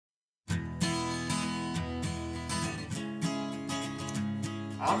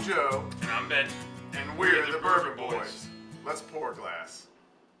I'm Joe. And I'm Ben. And we're the Bourbon Boys. Let's pour a glass.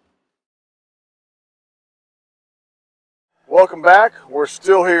 Welcome back. We're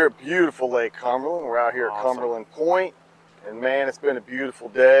still here at beautiful Lake Cumberland. We're out here at Cumberland Point. And man, it's been a beautiful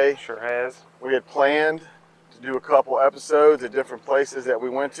day. Sure has. We had planned to do a couple episodes at different places that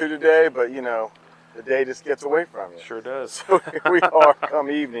we went to today, but you know, the day just gets away from you. Sure does. So here we are come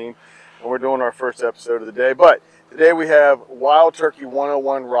evening, and we're doing our first episode of the day. But today we have Wild Turkey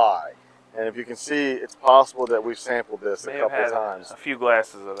 101 Rye. And if you can see, it's possible that we've sampled this a couple of times. A few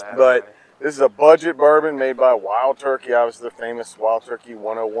glasses of that. But this is a budget bourbon made by Wild Turkey, obviously the famous Wild Turkey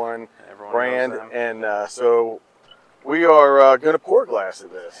 101 brand. And so we are going to pour a glass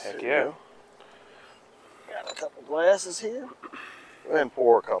of this. Heck yeah. Got a couple glasses here. Go ahead and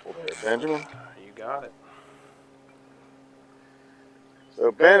pour a couple there, Benjamin. You got it.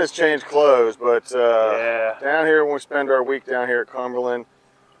 So Ben has changed clothes, but yeah. Down here, when we spend our week down here at Cumberland,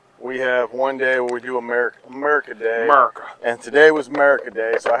 we have one day where we do America Day. And today was America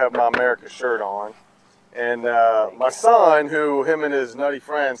Day, so I have my America shirt on. And my son, who him and his nutty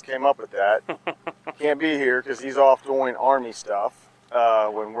friends came up with that, can't be here because he's off doing Army stuff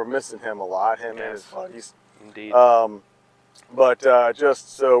when we're missing him a lot, him and his buddies. Indeed.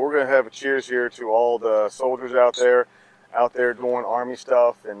 Just so we're going to have a cheers here to all the soldiers out there doing Army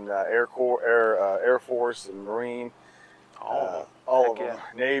stuff and Air Force and Marine. All of them.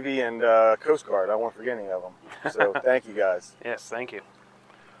 Navy and Coast Guard. I won't forget any of them. So thank you guys. Yes, thank you.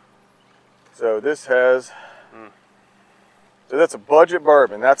 So this has, so that's a budget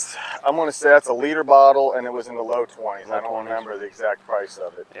bourbon. I'm going to say that's a liter bottle, and it was in the low 20s. I don't remember the exact price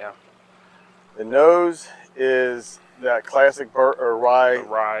of it. Yeah. The nose is that classic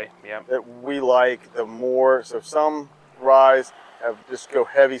rye. Yeah. That we like the more. So some ryes just go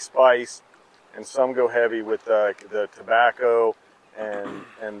heavy spice, and some go heavy with the tobacco and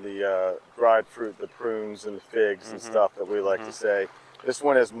the dried fruit, the prunes and the figs and stuff that we like to say. This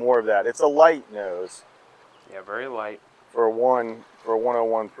one has more of that. It's a light nose. Yeah, very light. For a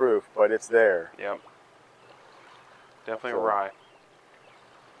 101 proof, but it's there. Yep. Definitely a rye.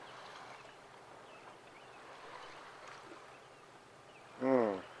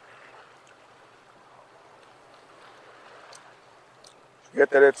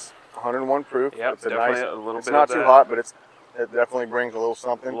 Get that it's 101 proof. Yep, it's definitely a little bit. It's not too hot, but it definitely brings a little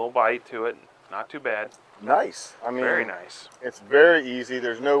something. A little bite to it. Not too bad. Nice. I mean, very nice. It's very easy.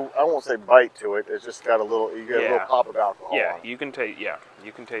 There's no, I won't say bite to it. It's just got a little. You get a little pop of alcohol. Yeah, on it. you can taste. Yeah,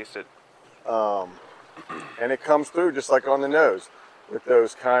 you can taste it. And it comes through just like on the nose, with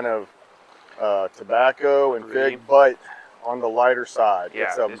those kind of tobacco and fig, but on the lighter side.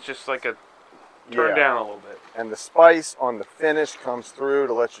 Yeah, it's just like a turn down a little bit. And the spice on the finish comes through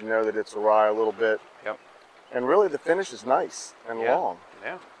to let you know that it's a rye a little bit. Yep. And really, the finish is nice and long.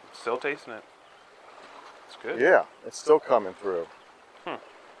 Yeah, still tasting it. It's good. Yeah, it's still coming through.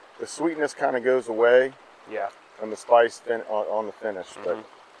 The sweetness kind of goes away. Yeah. And the spice on the finish, but.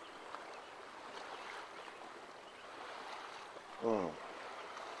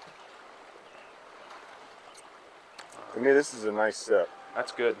 To me, this is a nice sip.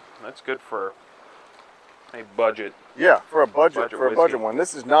 That's good. That's good for a budget. Yeah, for a budget one.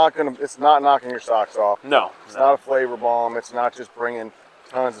 This is not it's not knocking your socks off. No. It's not a flavor bomb. It's not just bringing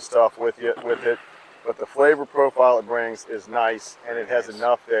tons of stuff with it. But the flavor profile it brings is nice, and it has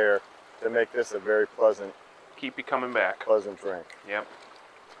enough there to make this a very pleasant. Keep you coming back. Pleasant drink. Yep.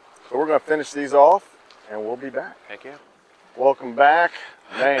 So we're going to finish these off, and we'll be back. Heck yeah. Welcome back.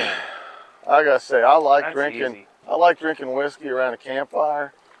 Man, I got to say, I like drinking whiskey around a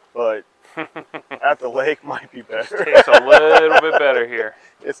campfire, but at the lake might be better. It tastes a little bit better here.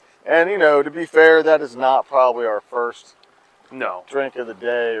 And you know, to be fair, that is not probably our first drink of the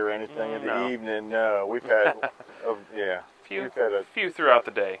day or anything in the evening. No, we've had a few throughout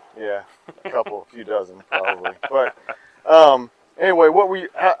the day. Yeah, a few dozen probably. But anyway, what were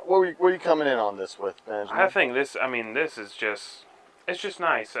you coming in on this with, Benjamin? I think this. I mean, this is just. It's just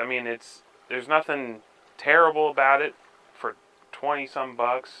nice. I mean, there's nothing terrible about it for 20-some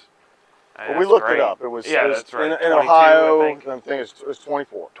bucks. Well, we looked it up. It was that's right. In Ohio. I think it was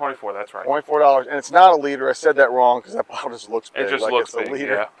 24. 24. That's right. $24, and it's not a liter. I said that wrong because that bottle just looks big. It just like looks it's big. A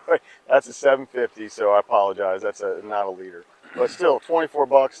liter. Yeah. That's a 750. So I apologize. That's not a liter, but still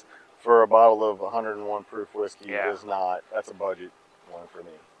 $24 for a bottle of 101 proof whiskey is not. That's a budget one for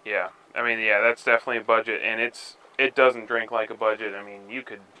me. Yeah. I mean, that's definitely a budget, and it doesn't drink like a budget. I mean, you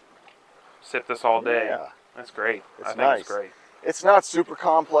could sip this all day. Yeah. That's great. I think nice. It's great. It's not super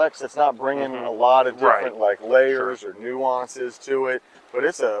complex. It's not bringing a lot of different like layers or nuances to it. But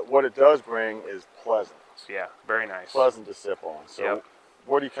what it does bring is pleasant. Yeah, very nice. Pleasant to sip on. So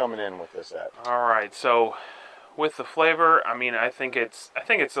what are you coming in with this at? All right, so with the flavor, I mean, I think it's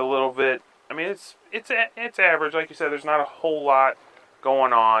a little bit. I mean, it's average, like you said. There's not a whole lot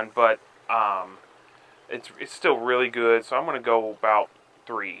going on, but it's still really good. So I'm gonna go about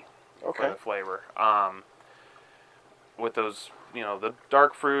 3 for the flavor. With those, the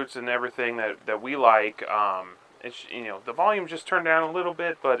dark fruits and everything that we like. It's the volume just turned down a little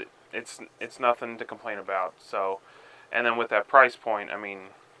bit, but it's nothing to complain about. So, and then with that price point, I mean,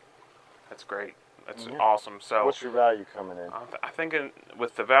 that's great. That's awesome. So, what's your value coming in? I think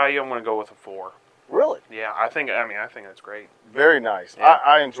with the value, I'm going to go with a 4. Really? Yeah, I think that's great. Very nice. Yeah.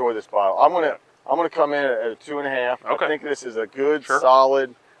 I enjoy this bottle. I'm gonna come in at a 2.5. Okay. I think this is a good,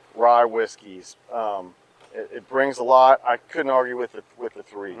 solid rye whiskeys. It brings a lot. I couldn't argue with the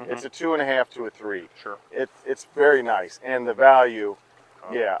 3. Mm-hmm. It's a 2.5 to a 3. Sure. It's very nice, and the value.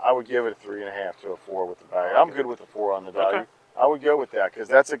 Yeah, I would give it a 3.5 to a 4 with the value. I'm good with the 4 on the value. Okay. I would go with that because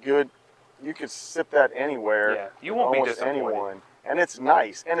that's a good. You could sip that anywhere. Yeah, you won't be almost disappointed. anyone, and it's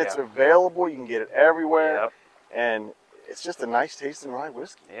nice, and it's available. You can get it everywhere, Yep. and it's just a nice tasting rye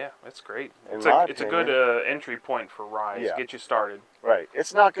whiskey. Yeah, it's great. It's a good entry point for rye. Yeah. Get you started. Right.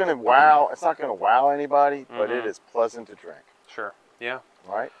 It's not going to wow. It's not going to wow anybody, but it is pleasant to drink. Sure. Yeah.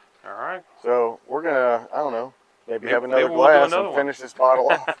 Right. All right. So we're gonna. I don't know. Maybe have Maybe another we'll do glass another and one. finish this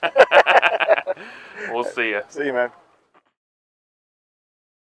bottle off. We'll see you. See you, man.